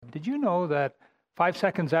Did you know that 5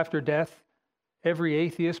 seconds after death, every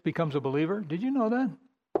atheist becomes a believer? Did you know that?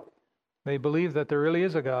 They believe that there really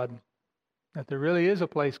is a God, that there really is a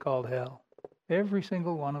place called hell. Every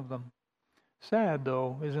single one of them. Sad,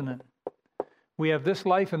 though, isn't it? We have this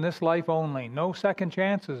life and this life only. No second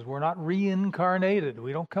chances. We're not reincarnated.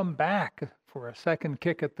 We don't come back for a second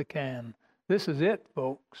kick at the can. This is it,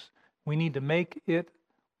 folks. We need to make it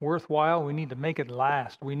worthwhile. We need to make it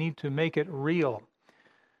last. We need to make it real.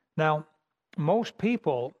 Now, most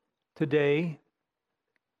people today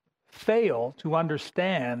fail to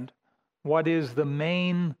understand what is the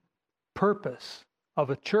main purpose of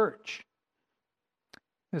a church.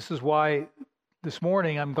 This is why this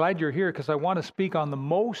morning I'm glad you're here, because I want to speak on the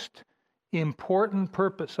most important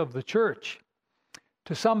purpose of the church.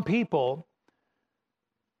 To some people,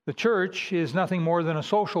 the church is nothing more than a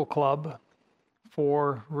social club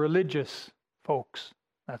for religious folks.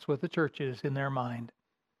 That's what the church is in their mind.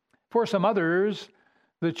 For some others,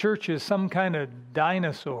 the church is some kind of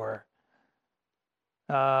dinosaur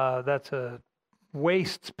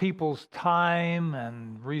wastes people's time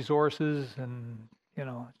and resources, and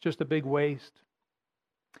it's just a big waste.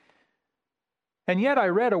 And yet I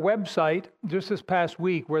read a website just this past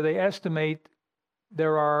week where they estimate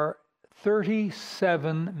there are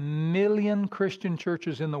 37 million Christian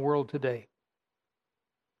churches in the world today.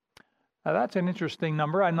 Now that's an interesting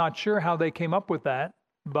number. I'm not sure how they came up with that,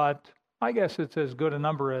 but I guess it's as good a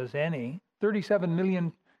number as any. 37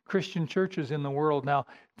 million Christian churches in the world. Now,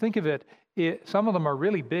 think of it. Some of them are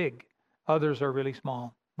really big. Others are really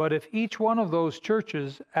small. But if each one of those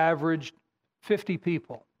churches averaged 50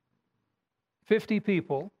 people, 50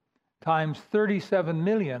 people times 37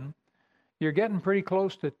 million, you're getting pretty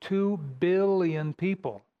close to 2 billion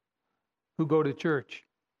people who go to church.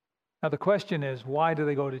 Now, the question is, why do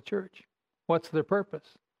they go to church? What's their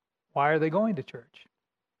purpose? Why are they going to church?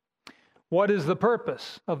 What is the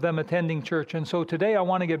purpose of them attending church? And so today I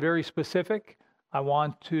want to get very specific. I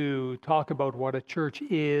want to talk about what a church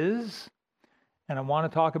is, and I want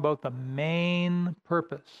to talk about the main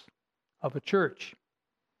purpose of a church.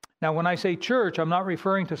 Now, when I say church, I'm not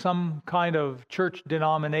referring to some kind of church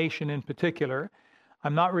denomination in particular.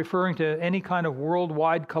 I'm not referring to any kind of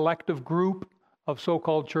worldwide collective group of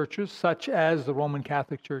so-called churches, such as the Roman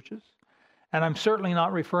Catholic churches. And I'm certainly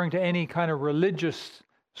not referring to any kind of religious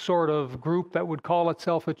sort of group that would call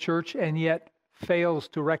itself a church and yet fails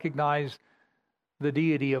to recognize the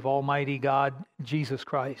deity of Almighty God, Jesus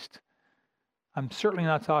Christ. I'm certainly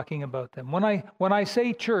not talking about them. When I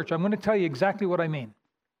say church, I'm going to tell you exactly what I mean.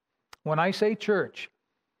 When I say church,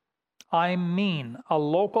 I mean a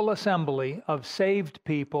local assembly of saved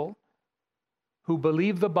people who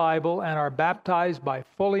believe the Bible and are baptized by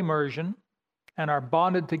full immersion and are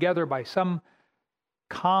bonded together by some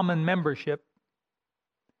common membership,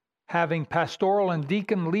 having pastoral and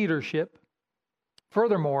deacon leadership.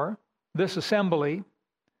 Furthermore, this assembly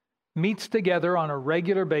meets together on a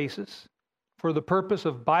regular basis for the purpose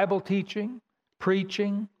of Bible teaching,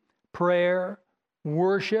 preaching, prayer,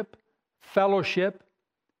 worship, fellowship,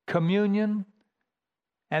 communion,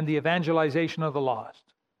 and the evangelization of the lost.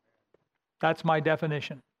 That's my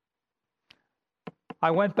definition.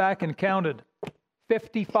 I went back and counted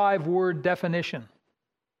 55-word definition.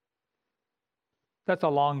 That's a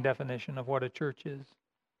long definition of what a church is.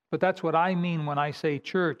 But that's what I mean when I say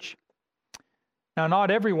church. Now,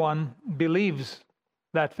 not everyone believes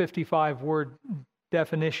that 55-word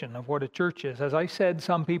definition of what a church is. As I said,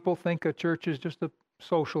 some people think a church is just a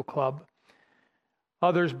social club.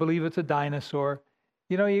 Others believe it's a dinosaur.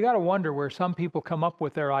 You got to wonder where some people come up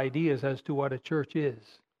with their ideas as to what a church is.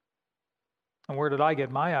 And where did I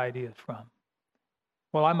get my ideas from?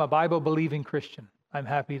 Well, I'm a Bible-believing Christian, I'm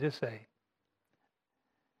happy to say.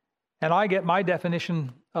 And I get my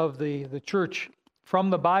definition of the church from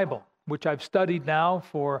the Bible, which I've studied now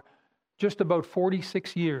for just about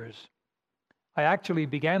 46 years. I actually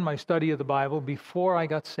began my study of the Bible before I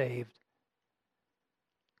got saved.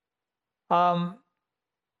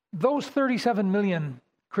 Those 37 million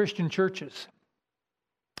Christian churches,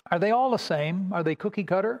 are they all the same? Are they cookie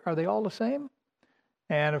cutter? Are they all the same?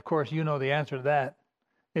 And of course, the answer to that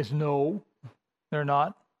is no, they're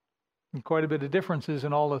not. And quite a bit of differences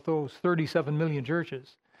in all of those 37 million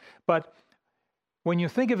churches. But when you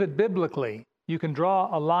think of it biblically, you can draw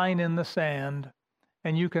a line in the sand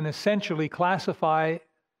and you can essentially classify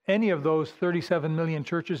any of those 37 million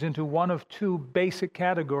churches into one of two basic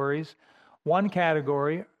categories. One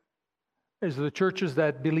category is the churches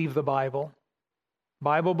that believe the Bible,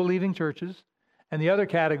 Bible-believing churches, and the other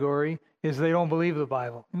category is they don't believe the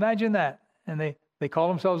Bible. Imagine that. And they call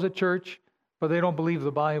themselves a church, but they don't believe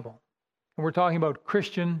the Bible. And we're talking about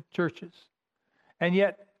Christian churches. And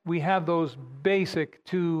yet we have those basic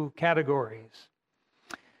two categories.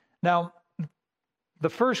 Now, the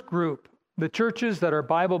first group, the churches that are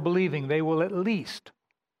Bible believing, they will at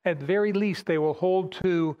very least, they will hold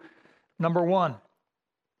to, number one,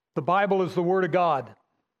 the Bible is the Word of God.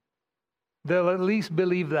 They'll at least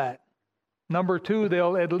believe that. Number two,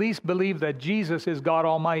 they'll at least believe that Jesus is God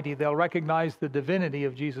Almighty. They'll recognize the divinity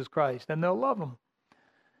of Jesus Christ, and they'll love Him.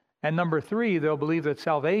 And number three, they'll believe that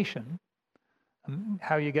salvation,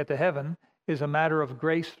 how you get to heaven, is a matter of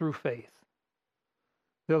grace through faith.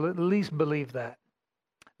 They'll at least believe that.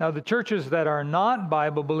 Now, the churches that are not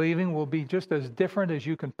Bible believing will be just as different as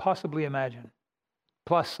you can possibly imagine,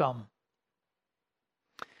 plus some.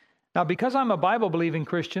 Now, because I'm a Bible believing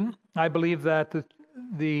Christian, I believe that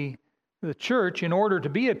the church, in order to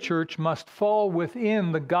be a church, must fall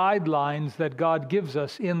within the guidelines that God gives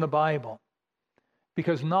us in the Bible.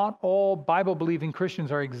 Because not all Bible believing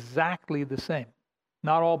Christians are exactly the same.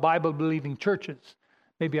 Not all Bible believing churches,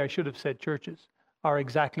 maybe I should have said churches, are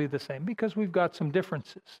exactly the same, because we've got some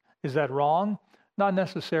differences. Is that wrong? Not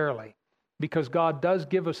necessarily, because God does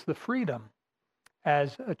give us the freedom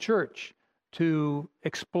as a church to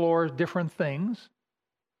explore different things,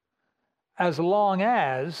 as long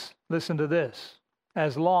as, listen to this,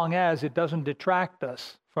 as long as it doesn't detract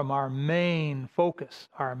us from our main focus,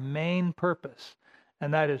 our main purpose,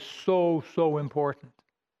 and that is so, so important.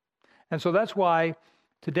 And so that's why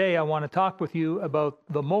today I want to talk with you about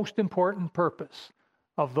the most important purpose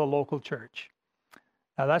of the local church.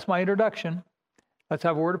 Now that's my introduction. Let's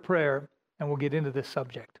have a word of prayer and we'll get into this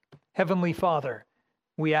subject. Heavenly Father,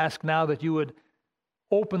 we ask now that you would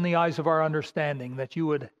open the eyes of our understanding, that you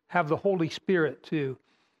would have the Holy Spirit to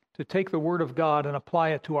take the Word of God and apply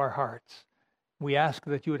it to our hearts. We ask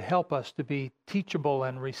that you would help us to be teachable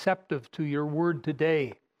and receptive to your Word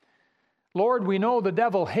today. Lord, we know the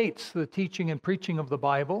devil hates the teaching and preaching of the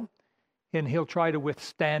Bible, and he'll try to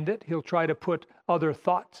withstand it. He'll try to put other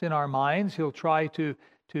thoughts in our minds. He'll try to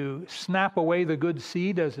snap away the good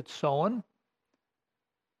seed as it's sown.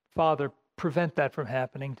 Father, prevent that from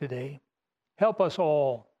happening today. Help us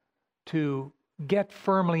all to get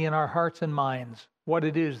firmly in our hearts and minds what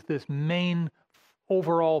it is, this main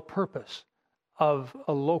overall purpose of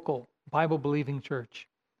a local Bible-believing church.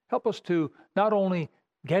 Help us to not only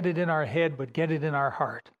get it in our head, but get it in our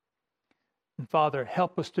heart. And Father,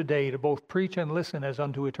 help us today to both preach and listen as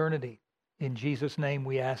unto eternity. In Jesus' name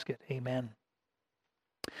we ask it. Amen.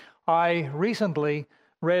 I recently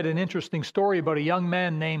read an interesting story about a young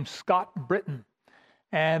man named Scott Britton.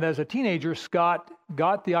 And as a teenager, Scott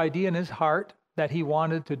got the idea in his heart that he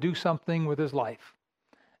wanted to do something with his life.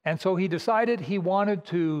 And so he decided he wanted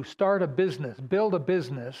to start a business, build a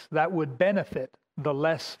business that would benefit the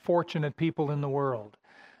less fortunate people in the world.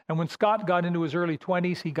 And when Scott got into his early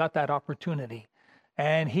 20s, he got that opportunity.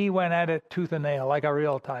 And he went at it tooth and nail like a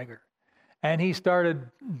real tiger. And he started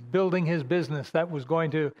building his business that was going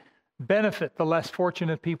to benefit the less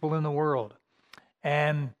fortunate people in the world.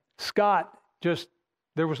 And Scott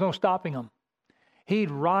there was no stopping him. He'd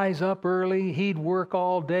rise up early, he'd work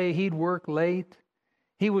all day, he'd work late.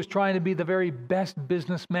 He was trying to be the very best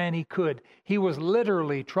businessman he could. He was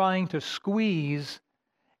literally trying to squeeze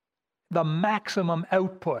the maximum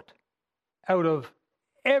output out of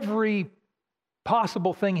every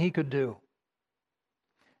possible thing he could do.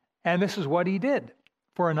 And this is what he did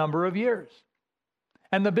for a number of years.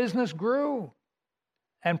 And the business grew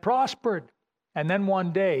and prospered. And then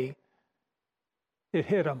one day, it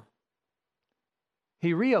hit him.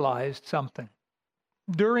 He realized something.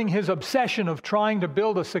 During his obsession of trying to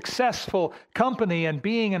build a successful company and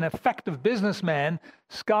being an effective businessman,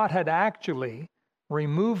 Scott had actually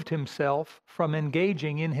removed himself from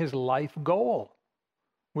engaging in his life goal,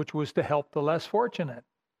 which was to help the less fortunate.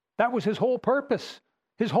 That was his whole purpose,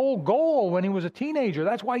 his whole goal when he was a teenager.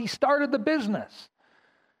 That's why he started the business.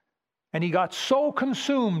 And he got so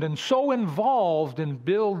consumed and so involved in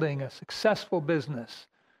building a successful business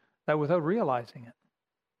that without realizing it,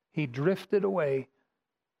 he drifted away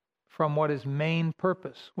from what his main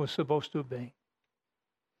purpose was supposed to be.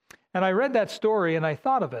 And I read that story and I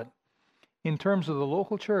thought of it in terms of the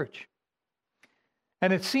local church.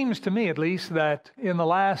 And it seems to me, at least, that in the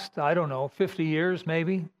last, 50 years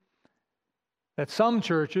maybe, that some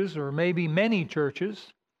churches, or maybe many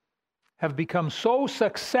churches, have become so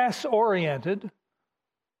success-oriented,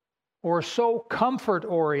 or so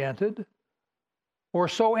comfort-oriented, or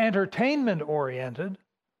so entertainment-oriented,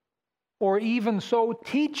 or even so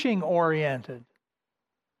teaching-oriented,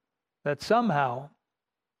 that somehow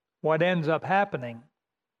what ends up happening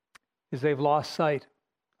is they've lost sight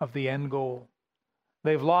of the end goal.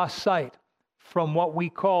 They've lost sight from what we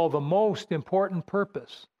call the most important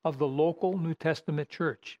purpose of the local New Testament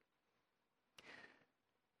church.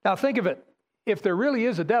 Now think of it. If there really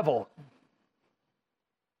is a devil,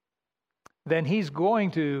 then he's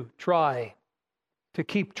going to try to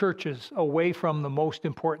keep churches away from the most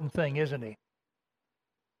important thing, isn't he? It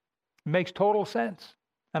makes total sense.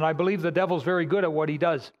 And I believe the devil's very good at what he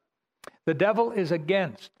does. The devil is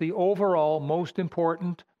against the overall most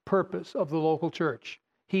important purpose of the local church.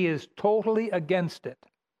 He is totally against it.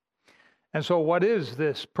 And so what is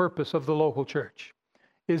this purpose of the local church?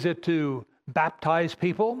 Is it to baptize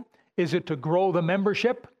people? Is it to grow the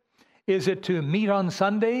membership? Is it to meet on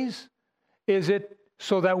Sundays? Is it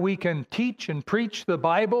so that we can teach and preach the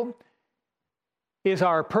Bible? Is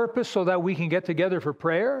our purpose so that we can get together for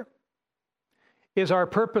prayer? Is our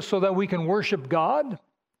purpose so that we can worship God?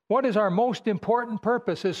 What is our most important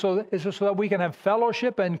purpose? Is it so that we can have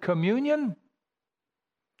fellowship and communion?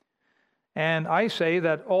 And I say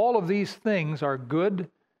that all of these things are good,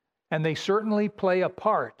 and they certainly play a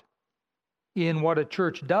part in what a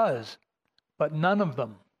church does, but none of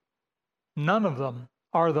them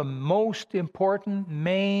are the most important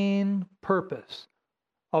main purpose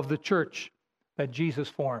of the church that Jesus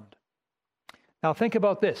formed. Now think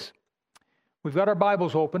about this. We've got our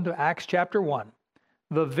Bibles open to Acts chapter 1.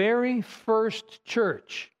 The very first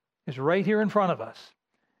church is right here in front of us.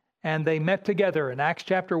 And they met together in Acts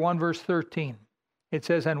chapter 1, verse 13. It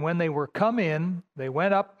says, "And when they were come in, they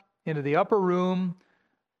went up into the upper room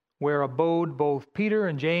where abode both Peter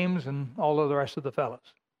and James and all of the rest of the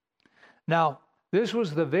fellows." Now, this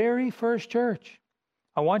was the very first church.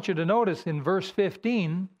 I want you to notice in verse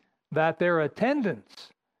 15 that their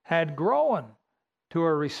attendance had grown to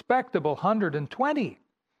a respectable 120.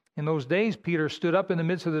 In those days, Peter stood up in the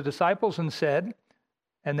midst of the disciples and said,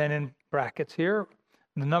 and then in brackets here,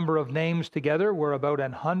 the number of names together were about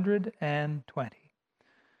 120.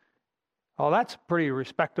 Well, that's a pretty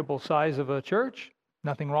respectable size of a church.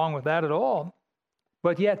 Nothing wrong with that at all.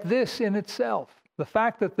 But yet this in itself, the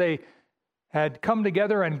fact that they had come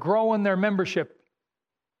together and grown their membership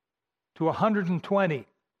to 120,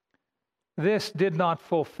 this did not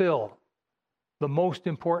fulfill the most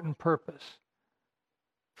important purpose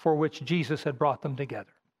for which Jesus had brought them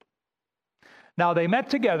together. Now they met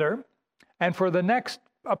together, and for the next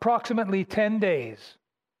approximately 10 days,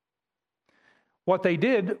 what they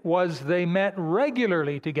did was they met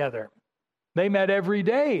regularly together. They met every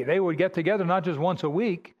day. They would get together not just once a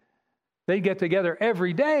week. They'd get together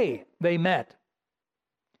every day they met.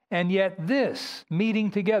 And yet this meeting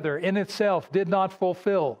together in itself did not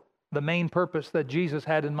fulfill the main purpose that Jesus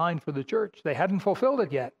had in mind for the church. They hadn't fulfilled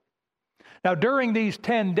it yet. Now, during these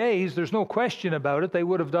 10 days, there's no question about it, they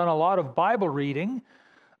would have done a lot of Bible reading,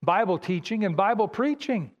 Bible teaching, and Bible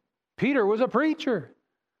preaching. Peter was a preacher.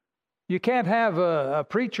 You can't have a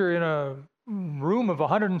preacher in a room of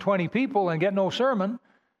 120 people and get no sermon.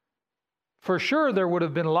 For sure, there would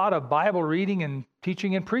have been a lot of Bible reading and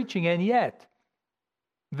teaching and preaching, and yet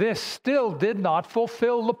this still did not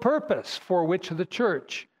fulfill the purpose for which the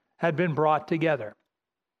church had been brought together.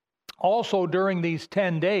 Also, during these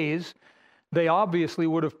 10 days, they obviously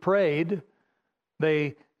would have prayed.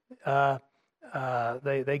 They got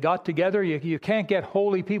together. You can't get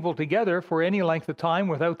holy people together for any length of time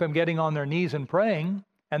without them getting on their knees and praying.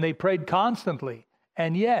 And they prayed constantly.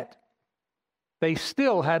 And yet, they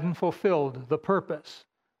still hadn't fulfilled the purpose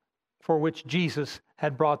for which Jesus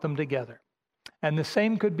had brought them together. And the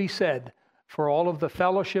same could be said for all of the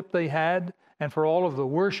fellowship they had and for all of the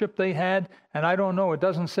worship they had. And I don't know, it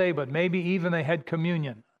doesn't say, but maybe even they had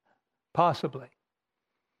communion. Possibly.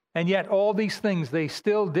 And yet all these things, they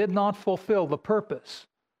still did not fulfill the purpose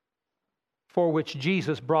for which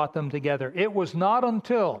Jesus brought them together. It was not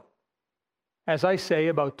until, as I say,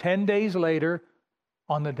 about 10 days later,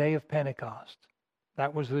 on the day of Pentecost.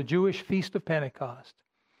 That was the Jewish feast of Pentecost.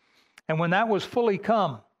 And when that was fully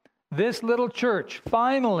come, this little church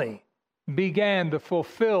finally began to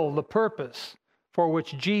fulfill the purpose for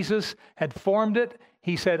which Jesus had formed it.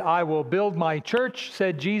 He said, "I will build my church,"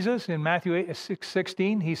 said Jesus in Matthew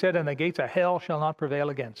 6:16. He said, "and the gates of hell shall not prevail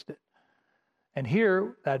against it." And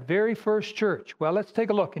here, that very first church, well, let's take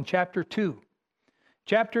a look in chapter 2.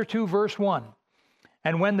 Chapter 2, verse 1.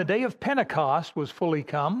 "And when the day of Pentecost was fully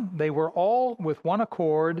come, they were all with one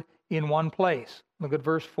accord in one place." Look at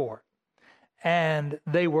verse 4. "And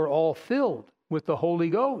they were all filled with the Holy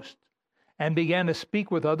Ghost, and began to speak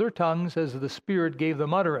with other tongues as the Spirit gave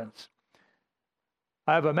them utterance."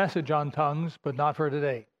 I have a message on tongues, but not for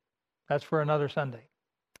today. That's for another Sunday.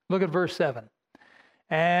 Look at verse 7.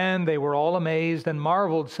 And they were all amazed and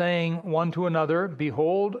marveled, saying one to another,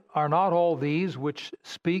 Behold, are not all these which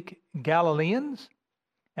speak Galileans?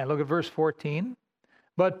 And look at verse 14.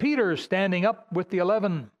 But Peter, standing up with the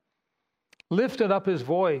 11, lifted up his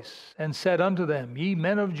voice and said unto them, Ye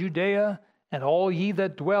men of Judea, and all ye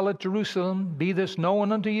that dwell at Jerusalem, be this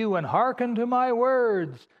known unto you, and hearken to my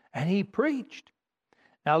words. And he preached.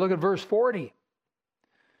 Now look at verse 40.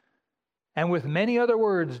 And with many other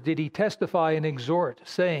words did he testify and exhort,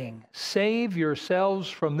 saying, Save yourselves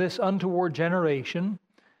from this untoward generation.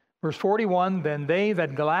 Verse 41, Then they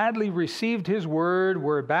that gladly received his word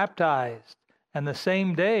were baptized. And the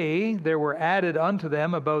same day there were added unto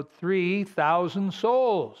them about 3,000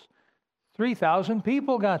 souls. 3,000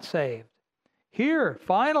 people got saved. Here,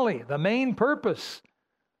 finally, the main purpose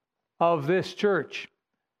of this church.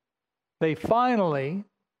 They finally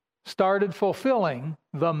started fulfilling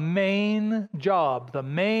the main job, the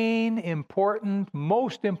main important,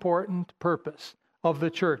 most important purpose of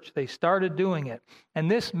the church. They started doing it. And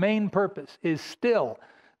this main purpose is still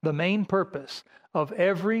the main purpose of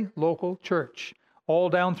every local church, all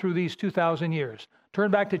down through these 2,000 years.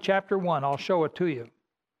 Turn back to chapter 1. I'll show it to you.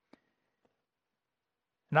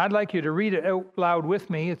 And I'd like you to read it out loud with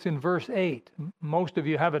me. It's in verse 8. Most of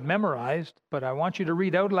you have it memorized, but I want you to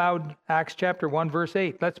read out loud Acts chapter 1, verse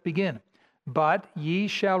 8. Let's begin. But ye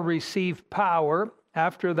shall receive power.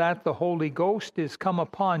 After that the Holy Ghost is come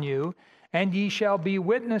upon you, and ye shall be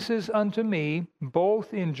witnesses unto me,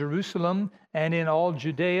 both in Jerusalem and in all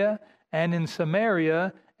Judea and in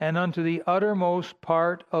Samaria and unto the uttermost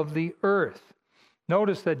part of the earth.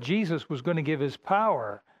 Notice that Jesus was going to give his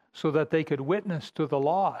power so that they could witness to the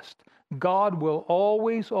lost. God will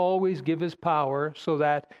always, always give his power so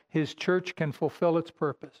that his church can fulfill its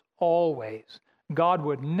purpose. Always. God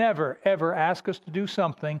would never, ever ask us to do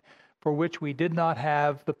something for which we did not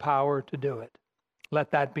have the power to do it.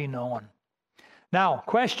 Let that be known. Now,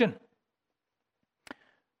 question.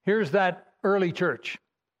 Here's that early church.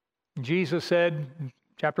 Jesus said,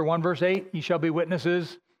 chapter 1, verse 8, ye shall be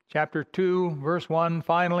witnesses. Chapter 2, verse 1,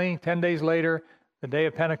 finally, 10 days later, the day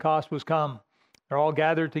of Pentecost was come. They're all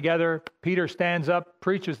gathered together. Peter stands up,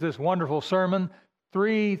 preaches this wonderful sermon.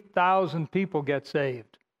 3,000 people get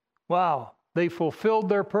saved. Wow, they fulfilled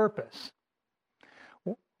their purpose.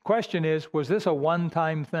 Question is, was this a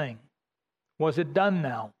one-time thing? Was it done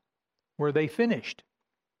now? Were they finished?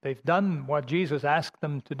 They've done what Jesus asked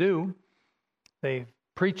them to do. They've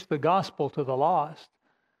preached the gospel to the lost.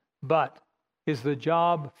 But is the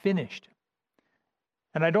job finished?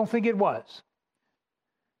 And I don't think it was.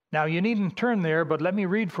 Now, you needn't turn there, but let me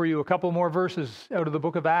read for you a couple more verses out of the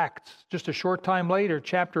book of Acts. Just a short time later,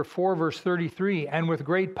 chapter 4, verse 33, And with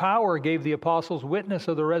great power gave the apostles witness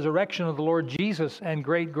of the resurrection of the Lord Jesus, and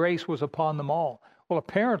great grace was upon them all. Well,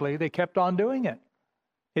 apparently, they kept on doing it.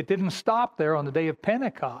 It didn't stop there on the day of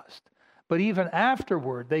Pentecost. But even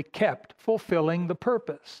afterward, they kept fulfilling the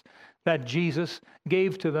purpose that Jesus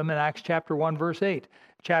gave to them in Acts chapter 1, verse 8.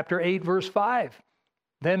 Chapter 8, verse 5.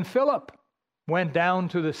 Then Philip went down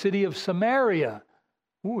to the city of Samaria.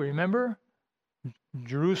 Ooh, remember?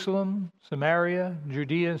 Jerusalem, Samaria,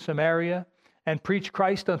 Judea, Samaria, and preached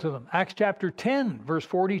Christ unto them. Acts chapter 10, verse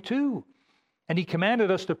 42. And he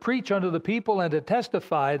commanded us to preach unto the people and to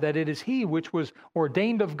testify that it is he which was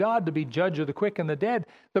ordained of God to be judge of the quick and the dead.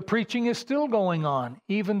 The preaching is still going on,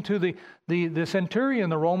 even to the centurion,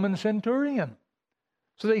 the Roman centurion.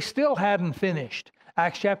 So they still hadn't finished.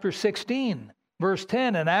 Acts chapter 16. Verse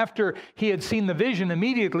 10, and after he had seen the vision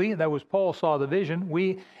immediately, that was Paul saw the vision,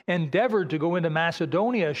 we endeavored to go into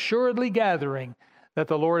Macedonia, assuredly gathering that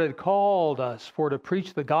the Lord had called us for to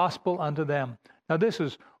preach the gospel unto them. Now this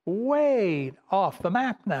is way off the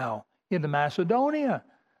map now into Macedonia.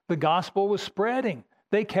 The gospel was spreading.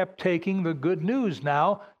 They kept taking the good news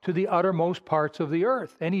now to the uttermost parts of the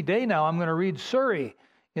earth. Any day now I'm going to read Surrey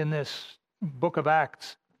in this book of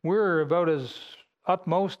Acts. We're about as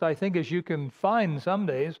utmost, I think, as you can find some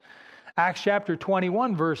days. Acts chapter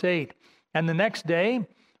 21, verse 8. And the next day,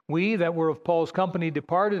 we that were of Paul's company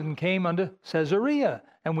departed and came unto Caesarea.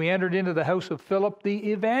 And we entered into the house of Philip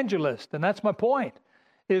the evangelist. And that's my point,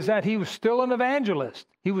 is that he was still an evangelist.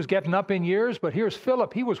 He was getting up in years, but here's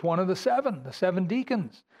Philip. He was one of the seven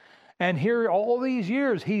deacons. And here, all these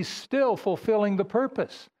years, he's still fulfilling the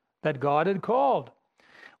purpose that God had called.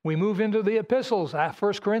 We move into the epistles,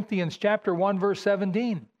 1 Corinthians chapter 1, verse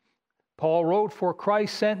 17. Paul wrote, For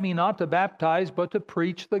Christ sent me not to baptize, but to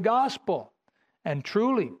preach the gospel. And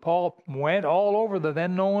truly, Paul went all over the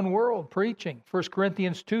then known world preaching. 1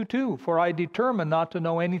 Corinthians 2:2, For I determined not to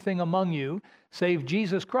know anything among you, save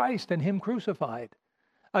Jesus Christ and him crucified.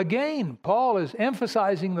 Again, Paul is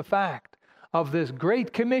emphasizing the fact of this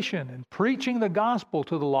great commission and preaching the gospel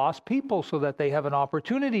to the lost people so that they have an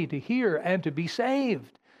opportunity to hear and to be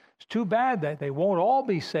saved. It's too bad that they won't all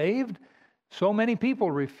be saved. So many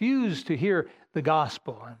people refuse to hear the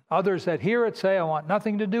gospel, and others that hear it say, I want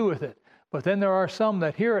nothing to do with it. But then there are some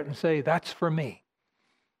that hear it and say, that's for me.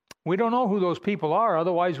 We don't know who those people are.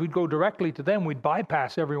 Otherwise, we'd go directly to them. We'd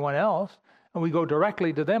bypass everyone else, and we go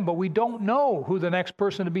directly to them. But we don't know who the next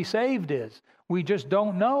person to be saved is. We just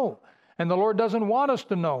don't know. And the Lord doesn't want us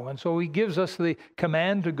to know. And so He gives us the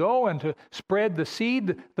command to go and to spread the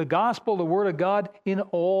seed, the gospel, the Word of God in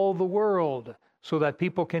all the world so that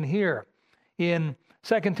people can hear. In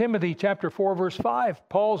 2 Timothy chapter 4, verse 5,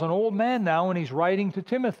 Paul's an old man now, and he's writing to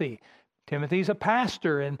Timothy. Timothy's a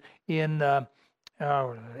pastor in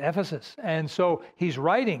Ephesus. And so he's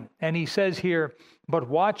writing, and he says here, but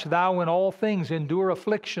watch thou in all things, endure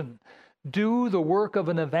affliction, do the work of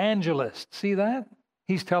an evangelist. See that?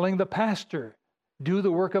 He's telling the pastor, do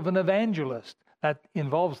the work of an evangelist. That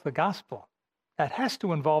involves the gospel. That has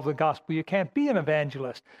to involve the gospel. You can't be an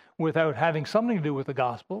evangelist without having something to do with the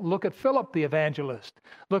gospel. Look at Philip the evangelist.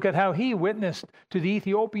 Look at how he witnessed to the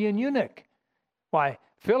Ethiopian eunuch. Why,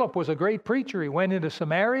 Philip was a great preacher. He went into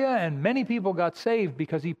Samaria, and many people got saved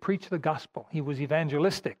because he preached the gospel. He was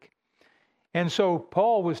evangelistic. And so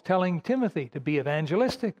Paul was telling Timothy to be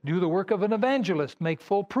evangelistic. Do the work of an evangelist. Make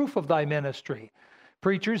full proof of thy ministry.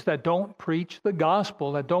 Preachers that don't preach the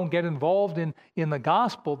gospel, that don't get involved in the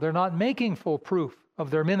gospel, they're not making full proof of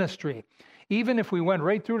their ministry. Even if we went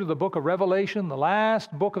right through to the book of Revelation, the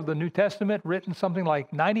last book of the New Testament, written something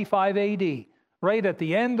like 95 AD, right at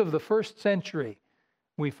the end of the first century,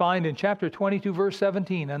 we find in chapter 22, verse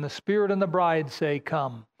 17, and the Spirit and the bride say,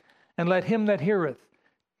 come. And let him that heareth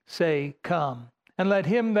say, come. And let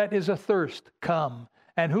him that is athirst come.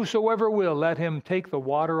 And whosoever will, let him take the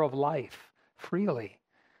water of life freely.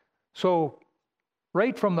 So,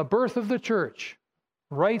 right from the birth of the church,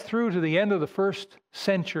 right through to the end of the first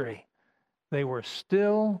century, they were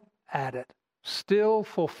still at it, still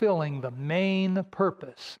fulfilling the main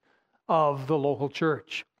purpose of the local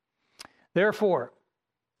church. Therefore,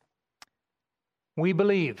 we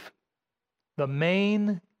believe the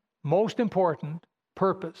main, most important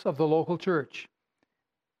purpose of the local church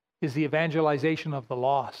is the evangelization of the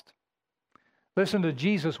lost. Listen to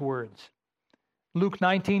Jesus' words. Luke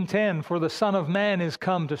 19:10, for the Son of Man is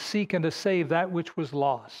come to seek and to save that which was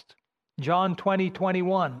lost. John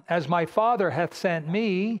 20:21, as my Father hath sent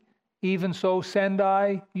me, even so send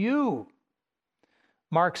I you.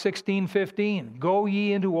 Mark 16:15, go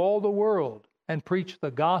ye into all the world and preach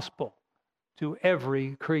the gospel to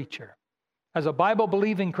every creature. As a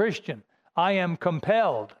Bible-believing Christian, I am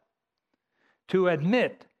compelled to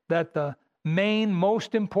admit that the main,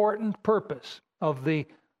 most important purpose of the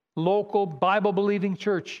local Bible-believing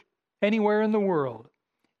church anywhere in the world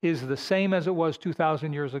is the same as it was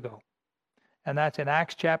 2,000 years ago. And that's in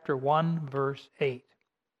Acts chapter 1, verse 8.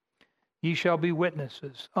 Ye shall be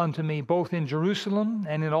witnesses unto me both in Jerusalem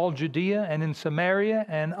and in all Judea and in Samaria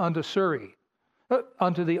and unto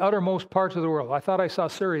unto the uttermost parts of the world. I thought I saw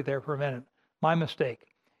Surrey there for a minute. My mistake.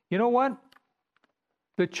 You know what?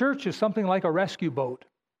 The church is something like a rescue boat.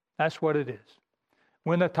 That's what it is.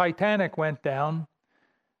 When the Titanic went down,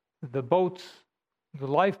 the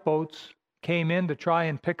lifeboats came in to try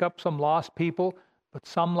and pick up some lost people, but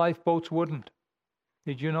some lifeboats wouldn't.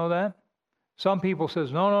 Did you know that? Some people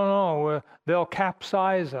says, no, they'll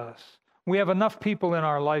capsize us. We have enough people in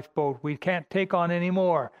our lifeboat. We can't take on any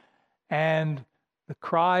more. And the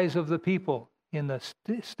cries of the people in the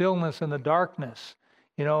stillness and the darkness,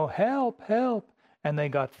 help, help. And they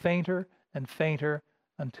got fainter and fainter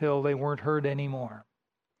until they weren't heard anymore.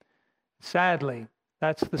 Sadly,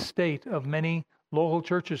 that's the state of many local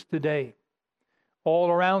churches today. All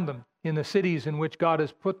around them, in the cities in which God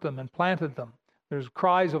has put them and planted them, there's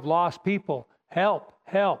cries of lost people, help,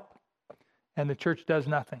 help. And the church does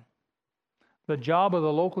nothing. The job of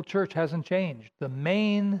the local church hasn't changed. The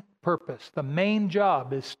main purpose, the main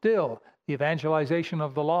job is still the evangelization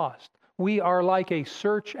of the lost. We are like a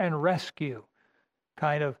search and rescue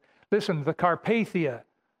kind of. Listen, the Carpathia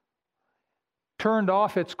turned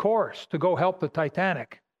off its course to go help the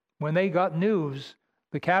Titanic. When they got news,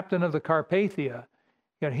 the captain of the Carpathia,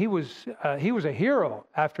 he was a hero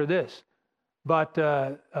after this, but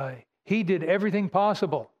he did everything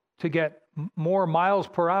possible to get more miles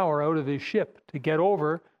per hour out of his ship to get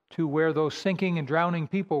over to where those sinking and drowning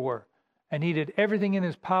people were. And he did everything in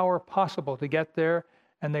his power possible to get there,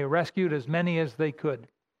 and they rescued as many as they could.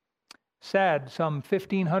 Sad, some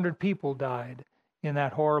 1,500 people died in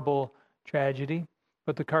that horrible tragedy.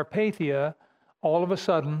 But the Carpathia all of a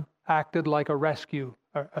sudden acted like a rescue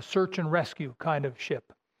a search and rescue kind of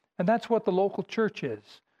ship. And that's what the local church is.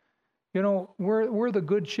 You know, we're the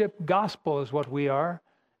good ship. Gospel is what we are.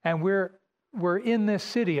 And we're in this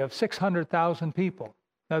city of 600,000 people.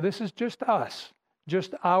 Now, this is just us,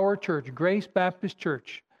 just our church, Grace Baptist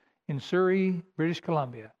Church in Surrey, British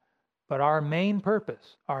Columbia. But our main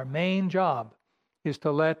purpose, our main job, is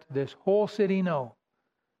to let this whole city know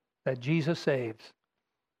that Jesus saves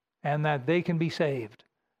and that they can be saved.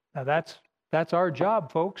 Now, that's our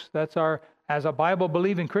job, folks. As a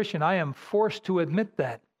Bible-believing Christian, I am forced to admit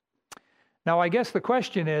that. Now, I guess the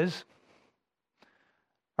question is,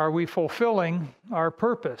 are we fulfilling our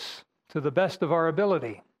purpose to the best of our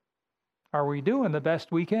ability? Are we doing the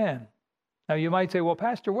best we can? Now, you might say, well,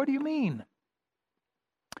 Pastor, what do you mean?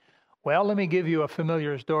 Well, let me give you a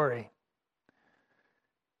familiar story.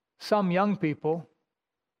 Some young people,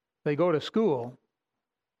 they go to school,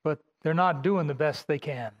 but they're not doing the best they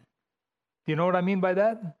can. Do you know what I mean by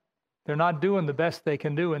that? They're not doing the best they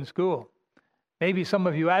can do in school. Maybe some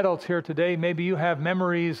of you adults here today, maybe you have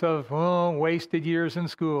memories of wasted years in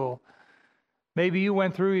school. Maybe you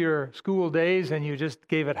went through your school days and you just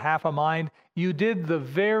gave it half a mind. You did the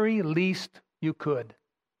very least you could.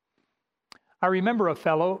 I remember a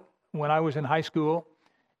fellow when I was in high school,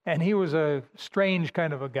 and he was a strange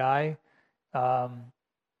kind of a guy.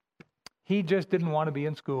 He just didn't want to be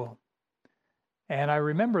in school. And I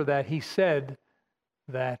remember that he said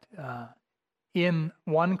that in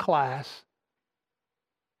one class,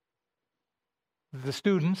 the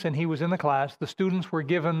students, and he was in the class, the students were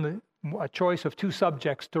given a choice of 2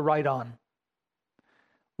 subjects to write on.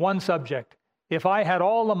 One subject, if I had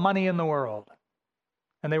all the money in the world.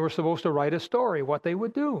 And they were supposed to write a story, what they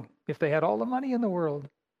would do if they had all the money in the world.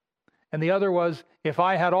 And the other was, if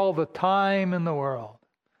I had all the time in the world.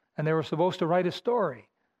 And they were supposed to write a story.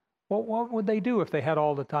 What would they do if they had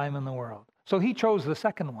all the time in the world? So he chose the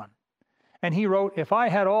second one. And he wrote, if I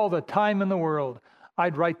had all the time in the world,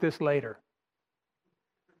 I'd write this later.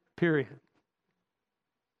 Period.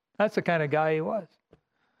 That's the kind of guy he was.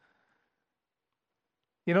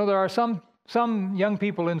 You know, there are some young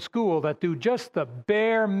people in school that do just the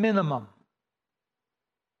bare minimum.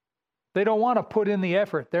 They don't want to put in the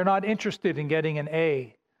effort. They're not interested in getting an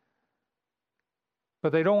A.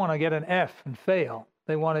 But they don't want to get an F and fail.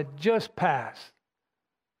 They want to just pass.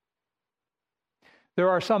 There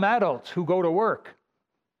are some adults who go to work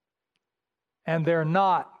and they're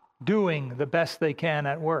not doing the best they can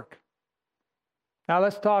at work. Now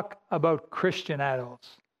let's talk about Christian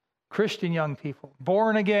adults, Christian young people,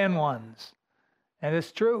 born again ones. And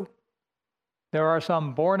it's true. There are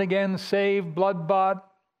some born again, saved, blood bought,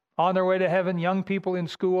 on their way to heaven, young people in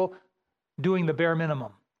school doing the bare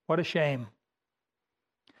minimum. What a shame.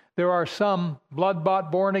 There are some blood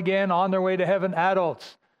bought, born again, on their way to heaven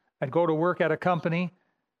adults that go to work at a company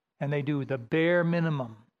and they do the bare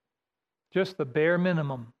minimum. Just the bare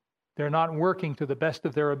minimum. They're not working to the best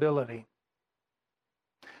of their ability.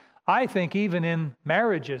 I think even in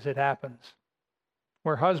marriages it happens,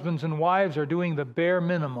 where husbands and wives are doing the bare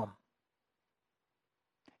minimum.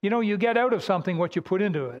 You know, you get out of something what you put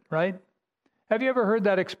into it, right? Have you ever heard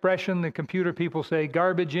that expression, the computer people say,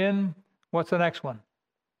 garbage in? What's the next one?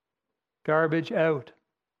 Garbage out.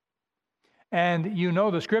 And you know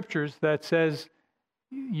the scriptures that says,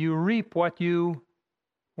 you reap what you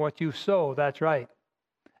sow. That's right.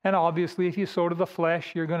 And obviously, if you sow to the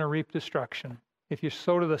flesh, you're going to reap destruction. If you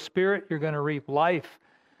sow to the Spirit, you're going to reap life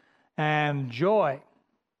and joy.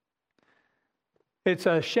 It's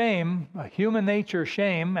a shame, a human nature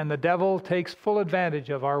shame, and the devil takes full advantage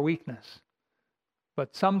of our weakness.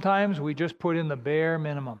 But sometimes we just put in the bare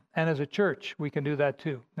minimum. And as a church, we can do that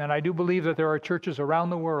too. And I do believe that there are churches around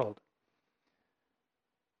the world,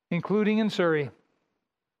 including in Surrey.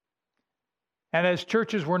 And as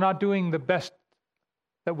churches, we're not doing the best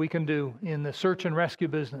that we can do in the search and rescue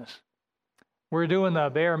business. We're doing the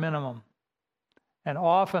bare minimum. And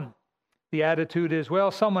often the attitude is,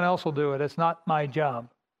 well, someone else will do it. It's not my job.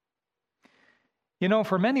 You know,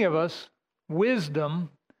 for many of us, wisdom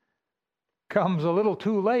comes a little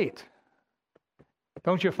too late.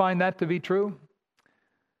 Don't you find that to be true?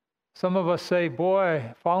 Some of us say,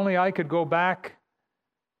 boy, if only I could go back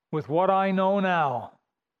with what I know now,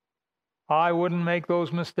 I wouldn't make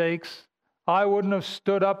those mistakes. I wouldn't have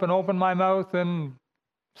stood up and opened my mouth and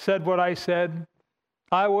said what I said.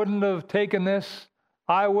 I wouldn't have taken this.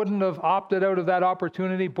 I wouldn't have opted out of that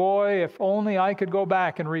opportunity. Boy, if only I could go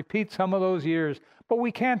back and repeat some of those years. But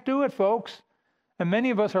we can't do it, folks. And many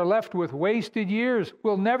of us are left with wasted years.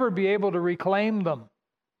 We'll never be able to reclaim them.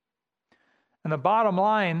 And the bottom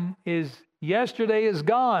line is, yesterday is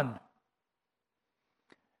gone.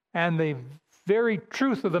 And the very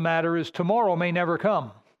truth of the matter is tomorrow may never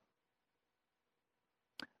come.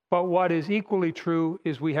 But what is equally true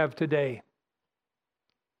is we have today.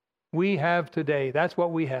 We have today. That's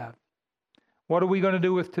what we have. What are we going to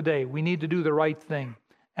do with today? We need to do the right thing.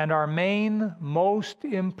 And our main, most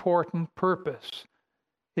important purpose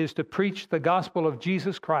is to preach the gospel of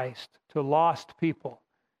Jesus Christ to lost people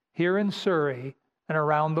here in Surrey and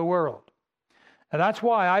around the world. And that's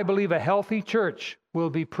why I believe a healthy church will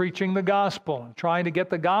be preaching the gospel and trying to get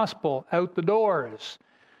the gospel out the doors.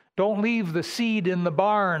 Don't leave the seed in the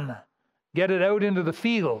barn. Get it out into the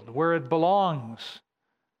field where it belongs.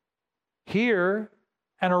 Here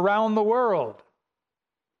and around the world.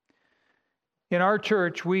 In our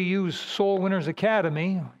church, we use Soul Winners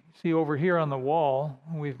Academy. See over here on the wall,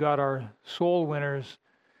 we've got our Soul Winners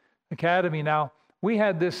Academy. Now, we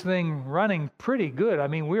had this thing running pretty good. I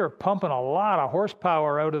mean, we were pumping a lot of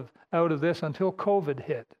horsepower out of this until COVID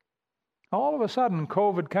hit. All of a sudden,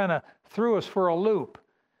 COVID kind of threw us for a loop.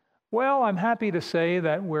 Well, I'm happy to say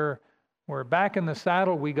that we're back in the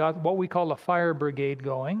saddle. We got what we call a fire brigade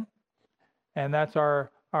going, and that's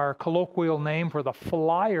our colloquial name for the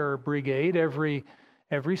flyer brigade.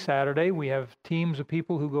 Every Saturday, we have teams of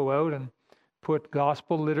people who go out and put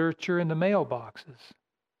gospel literature in the mailboxes.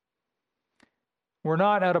 We're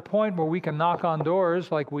not at a point where we can knock on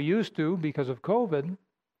doors like we used to because of COVID,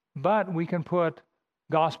 but we can put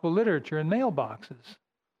gospel literature in mailboxes.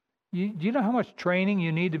 Do you know how much training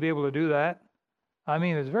you need to be able to do that? I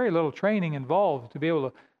mean, there's very little training involved to be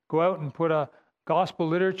able to go out and put a gospel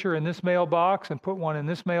literature in this mailbox and put one in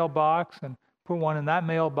this mailbox and put one in that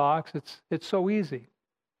mailbox. It's so easy.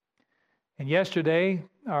 And yesterday,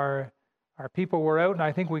 our people were out, and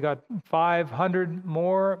I think we got 500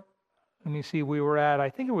 more. Let me see, we were at,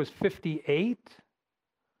 I think it was 58.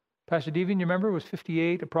 Pastor Devian, you remember? It was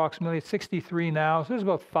 58 approximately. It's 63 now. So there's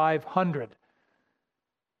about 500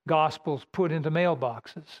 gospels put into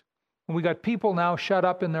mailboxes. And we got people now shut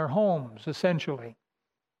up in their homes, essentially.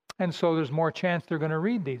 And so there's more chance they're going to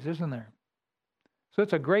read these, isn't there? So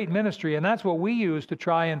it's a great ministry, and that's what we use to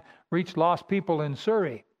try and reach lost people in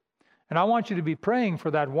Surrey. And I want you to be praying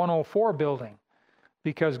for that 104 building,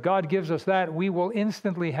 because God gives us that. We will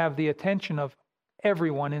instantly have the attention of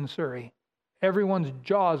everyone in Surrey. Everyone's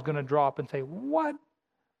jaw is going to drop and say, what?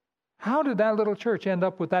 How did that little church end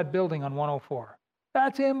up with that building on 104?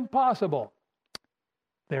 That's impossible.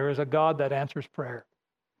 There is a God that answers prayer.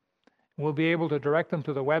 We'll be able to direct them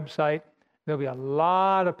to the website. There'll be a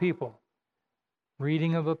lot of people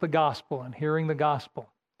reading about the gospel and hearing the gospel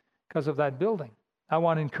because of that building. I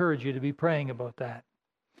want to encourage you to be praying about that.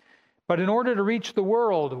 But in order to reach the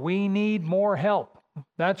world, we need more help.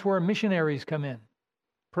 That's where missionaries come in.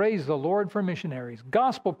 Praise the Lord for missionaries.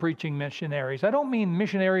 Gospel preaching missionaries. I don't mean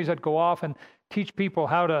missionaries that go off and teach people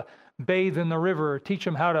how to bathe in the river, or teach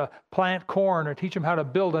them how to plant corn, or teach them how to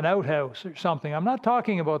build an outhouse or something. I'm not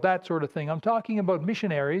talking about that sort of thing. I'm talking about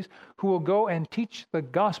missionaries who will go and teach the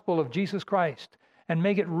gospel of Jesus Christ and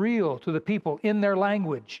make it real to the people in their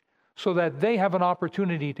language so that they have an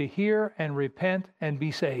opportunity to hear and repent and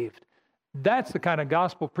be saved. That's the kind of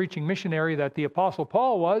gospel preaching missionary that the Apostle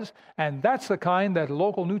Paul was, and that's the kind that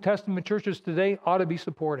local New Testament churches today ought to be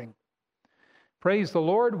supporting. Praise the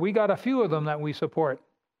Lord, we got a few of them that we support.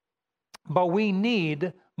 But we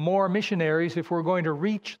need more missionaries if we're going to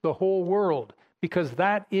reach the whole world, because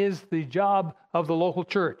that is the job of the local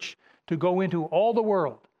church, to go into all the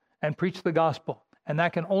world and preach the gospel. And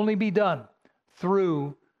that can only be done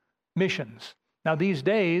through missions. Now, these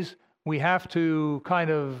days, we have to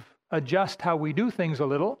kind of adjust how we do things a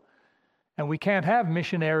little, and we can't have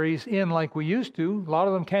missionaries in like we used to. A lot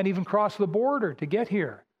of them can't even cross the border to get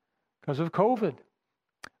here because of COVID.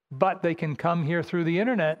 But they can come here through the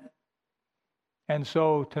internet. And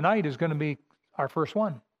so tonight is going to be our first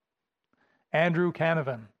one, Andrew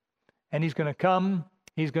Canavan. And he's going to come,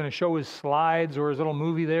 he's going to show his slides or his little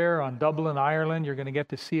movie there on Dublin, Ireland. You're going to get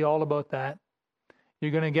to see all about that.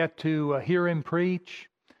 You're going to get to hear him preach.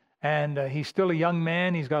 And he's still a young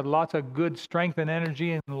man. He's got lots of good strength and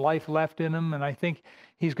energy and life left in him. And I think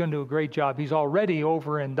he's going to do a great job. He's already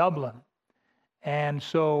over in Dublin. And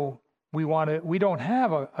so we don't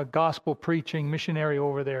have a gospel preaching missionary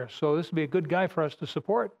over there. So this would be a good guy for us to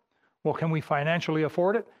support. Well, can we financially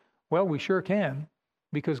afford it? Well, we sure can,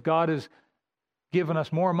 because God has given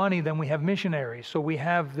us more money than we have missionaries. So we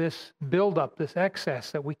have this buildup, this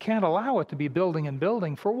excess, that we can't allow it to be building and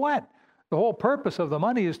building. For what? The whole purpose of the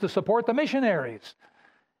money is to support the missionaries.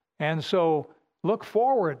 And so look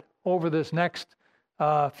forward over this next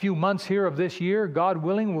few months here of this year. God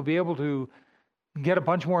willing, we'll be able to get a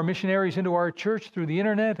bunch more missionaries into our church through the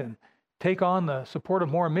internet and take on the support of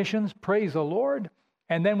more missions. Praise the Lord.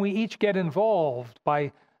 And then we each get involved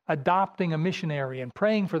by adopting a missionary and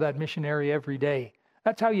praying for that missionary every day.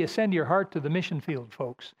 That's how you send your heart to the mission field,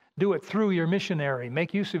 folks. Do it through your missionary.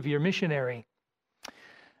 Make use of your missionary.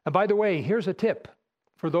 And by the way, here's a tip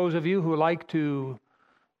for those of you who like to,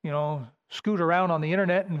 scoot around on the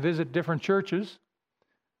internet and visit different churches.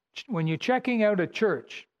 When you're checking out a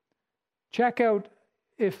church, check out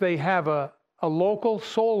if they have a local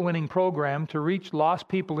soul winning program to reach lost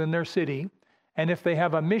people in their city, and if they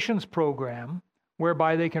have a missions program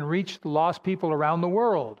whereby they can reach the lost people around the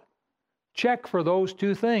world. Check for those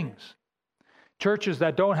two things. Churches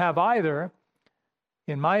that don't have either,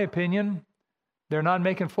 in my opinion, they're not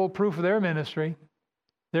making full proof of their ministry.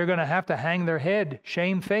 They're going to have to hang their head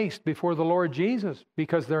shamefaced before the Lord Jesus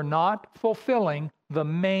because they're not fulfilling the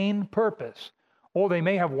main purpose. Oh, they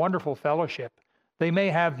may have wonderful fellowship. They may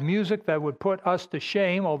have music that would put us to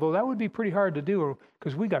shame, although that would be pretty hard to do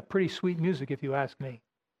because we got pretty sweet music if you ask me.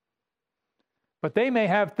 But they may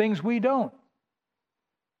have things we don't.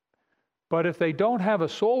 But if they don't have a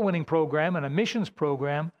soul winning program and a missions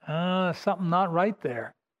program, something not right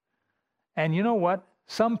there. And you know what?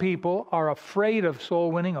 Some people are afraid of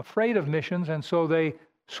soul winning, afraid of missions, and so they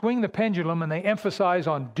swing the pendulum and they emphasize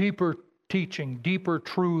on deeper teaching, deeper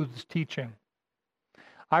truths teaching.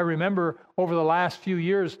 I remember over the last few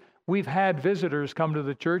years, we've had visitors come to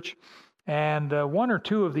the church, and one or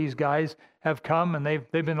two of these guys have come, and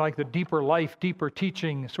they've been like the deeper life, deeper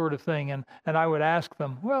teaching sort of thing. And I would ask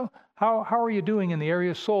them, well, how are you doing in the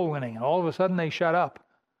area of soul winning? And all of a sudden they shut up.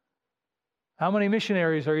 How many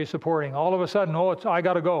missionaries are you supporting? All of a sudden, I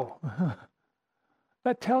got to go.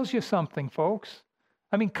 That tells you something, folks.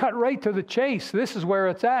 I mean, cut right to the chase. This is where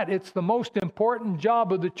it's at. It's the most important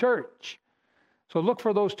job of the church. So look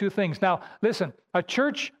for those two things. Now, listen, a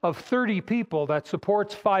church of 30 people that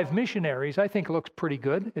supports 5 missionaries, I think looks pretty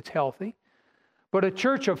good. It's healthy. But a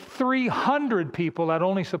church of 300 people that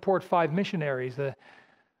only support 5 missionaries,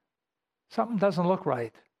 something doesn't look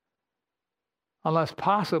right. Unless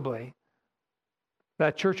possibly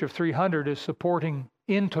that church of 300 is supporting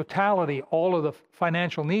in totality all of the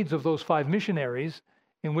financial needs of those 5 missionaries,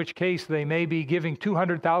 in which case they may be giving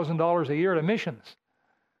 $200,000 a year to missions.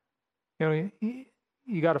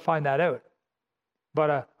 You got to find that out.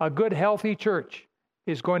 But a good, healthy church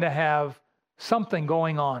is going to have something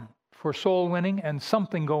going on for soul winning and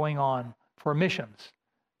something going on for missions,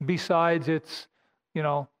 besides its,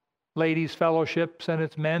 ladies' fellowships and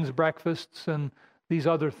its men's breakfasts and these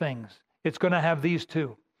other things. It's going to have these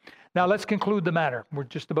two. Now let's conclude the matter. We're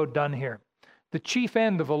just about done here. The chief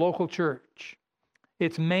end of a local church,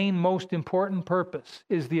 its main most important purpose,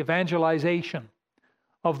 is the evangelization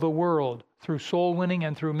of the world through soul winning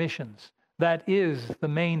and through missions. That is the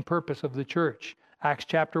main purpose of the church. Acts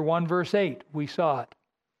chapter 1, verse 8, we saw it.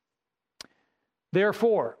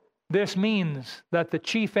 Therefore, this means that the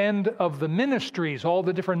chief end of the ministries, all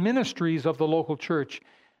the different ministries of the local church,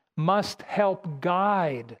 must help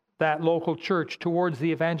guide that local church towards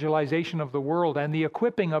the evangelization of the world and the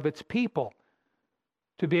equipping of its people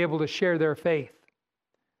to be able to share their faith.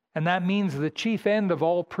 And that means the chief end of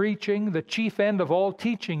all preaching, the chief end of all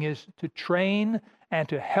teaching is to train and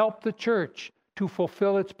to help the church to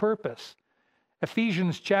fulfill its purpose.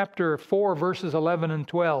 Ephesians chapter 4, verses 11 and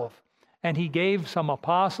 12. And he gave some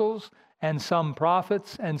apostles and some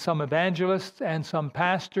prophets and some evangelists and some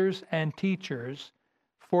pastors and teachers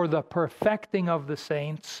for the perfecting of the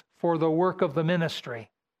saints, for the work of the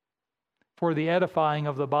ministry, for the edifying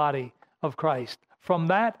of the body of Christ. From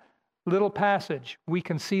that little passage, we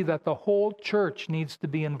can see that the whole church needs to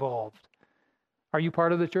be involved. Are you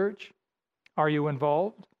part of the church? Are you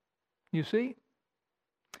involved? You see?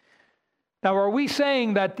 Now, are we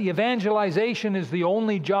saying that the evangelization is the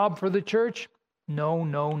only job for the church? No,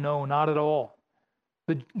 not at all.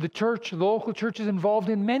 The church, the local church, is involved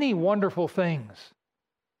in many wonderful things.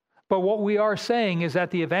 But what we are saying is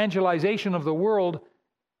that the evangelization of the world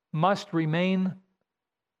must remain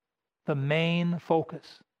the main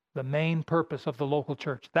focus, the main purpose of the local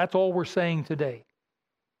church. That's all we're saying today.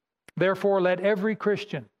 Therefore, let every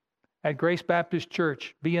Christian at Grace Baptist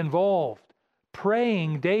Church be involved,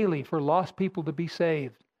 praying daily for lost people to be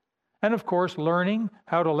saved. And of course, learning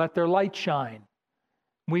how to let their light shine.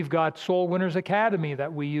 We've got Soul Winners Academy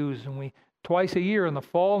that we use, and twice a year in the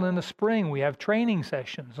fall and in the spring, we have training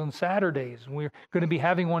sessions on Saturdays. We're going to be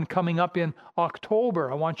having one coming up in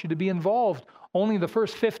October. I want you to be involved. Only the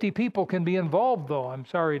first 50 people can be involved, though, I'm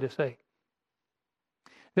sorry to say.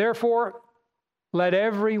 Therefore, let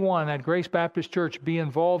everyone at Grace Baptist Church be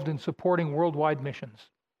involved in supporting worldwide missions.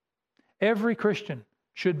 Every Christian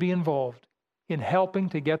should be involved in helping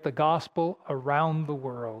to get the gospel around the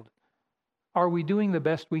world? Are we doing the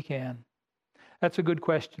best we can? That's a good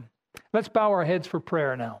question. Let's bow our heads for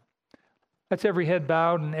prayer now. That's every head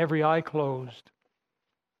bowed and every eye closed.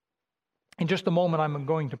 In just a moment, I'm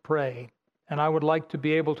going to pray, and I would like to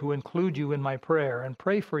be able to include you in my prayer and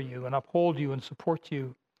pray for you and uphold you and support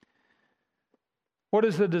you. What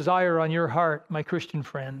is the desire on your heart, my Christian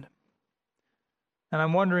friend? And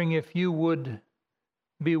I'm wondering if you would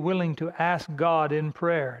be willing to ask God in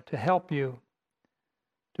prayer to help you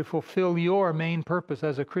to fulfill your main purpose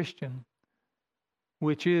as a Christian,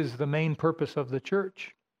 which is the main purpose of the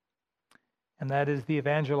church, and that is the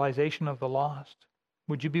evangelization of the lost.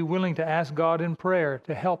 Would you be willing to ask God in prayer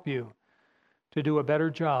to help you to do a better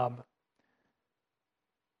job,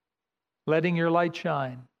 letting your light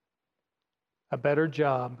shine, a better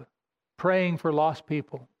job, praying for lost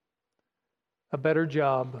people, a better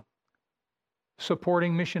job,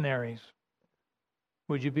 supporting missionaries?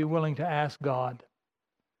 Would you be willing to ask God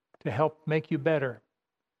to help make you better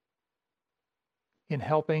in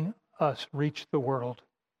helping us reach the world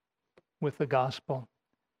with the gospel?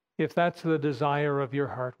 If that's the desire of your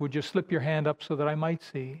heart, would you slip your hand up so that I might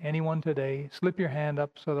see? Anyone today? Slip your hand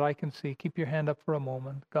up so that I can see. Keep your hand up for a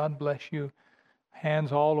moment. God bless you.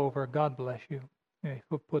 Hands all over. God bless you.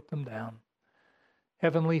 Put them down.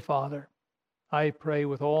 Heavenly Father, I pray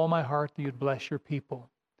with all my heart that you'd bless your people.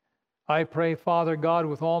 I pray, Father God,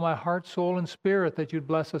 with all my heart, soul, and spirit that you'd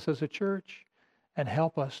bless us as a church and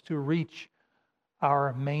help us to reach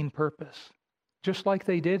our main purpose, just like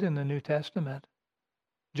they did in the New Testament,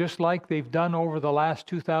 just like they've done over the last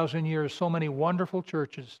 2,000 years, so many wonderful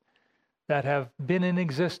churches that have been in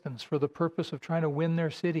existence for the purpose of trying to win their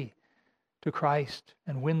city to Christ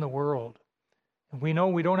and win the world. And we know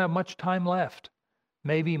we don't have much time left,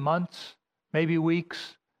 maybe months, maybe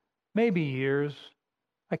weeks, maybe years.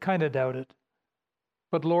 I kind of doubt it.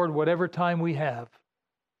 But Lord, whatever time we have,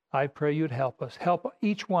 I pray you'd help us. Help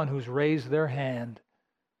each one who's raised their hand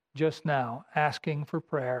just now, asking for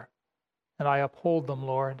prayer. And I uphold them,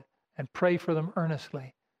 Lord, and pray for them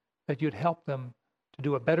earnestly that you'd help them to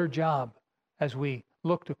do a better job as we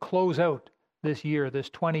look to close out this year, this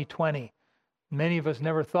 2020. Many of us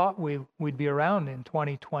never thought we'd be around in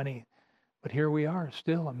 2020, but here we are,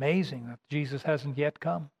 still amazing that Jesus hasn't yet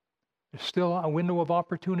come. There's still a window of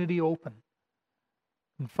opportunity open.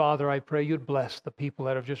 And Father, I pray you'd bless the people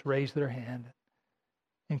that have just raised their hand.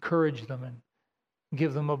 Encourage them and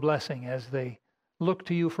give them a blessing as they look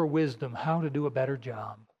to you for wisdom, how to do a better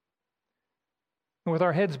job. And with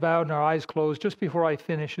our heads bowed and our eyes closed, just before I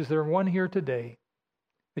finish, is there one here today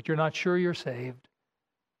that you're not sure you're saved?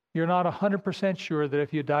 You're not 100% sure that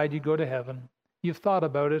if you died, you'd go to heaven. You've thought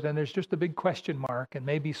about it, and there's just a big question mark and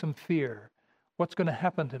maybe some fear. What's going to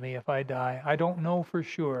happen to me if I die? I don't know for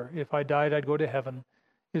sure. If I died, I'd go to heaven.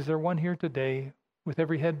 Is there one here today with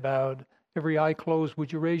every head bowed, every eye closed?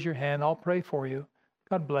 Would you raise your hand? I'll pray for you.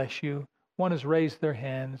 God bless you. One has raised their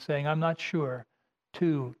hand saying, I'm not sure.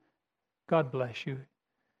 Two, God bless you.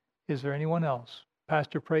 Is there anyone else?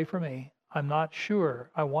 Pastor, pray for me. I'm not sure.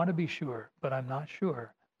 I want to be sure, but I'm not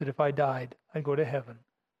sure that if I died, I'd go to heaven.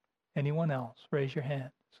 Anyone else? Raise your hand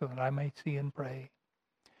so that I might see and pray.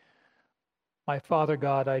 My Father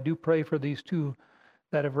God, I do pray for these two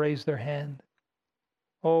that have raised their hand.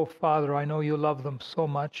 Oh, Father, I know you love them so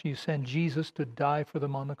much. You sent Jesus to die for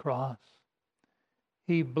them on the cross.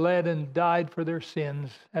 He bled and died for their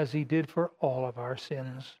sins as he did for all of our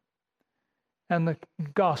sins. And the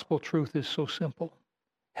gospel truth is so simple.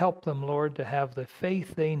 Help them, Lord, to have the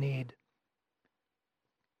faith they need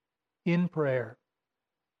in prayer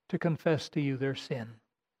to confess to you their sin,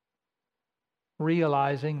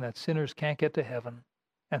 realizing that sinners can't get to heaven,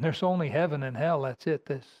 and there's only heaven and hell. That's it.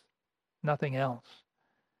 There's nothing else.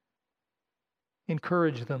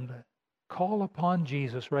 Encourage them to call upon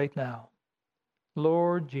Jesus right now.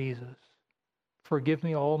 Lord Jesus, forgive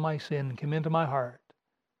me all my sin. Come into my heart.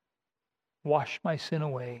 Wash my sin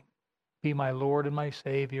away. Be my Lord and my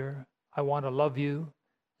Savior. I want to love you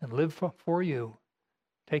and live for you.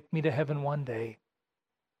 Take me to heaven one day.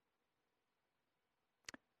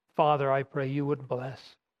 Father, I pray you would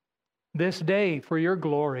bless this day for your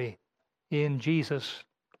glory. In Jesus'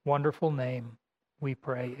 wonderful name we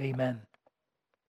pray. Amen.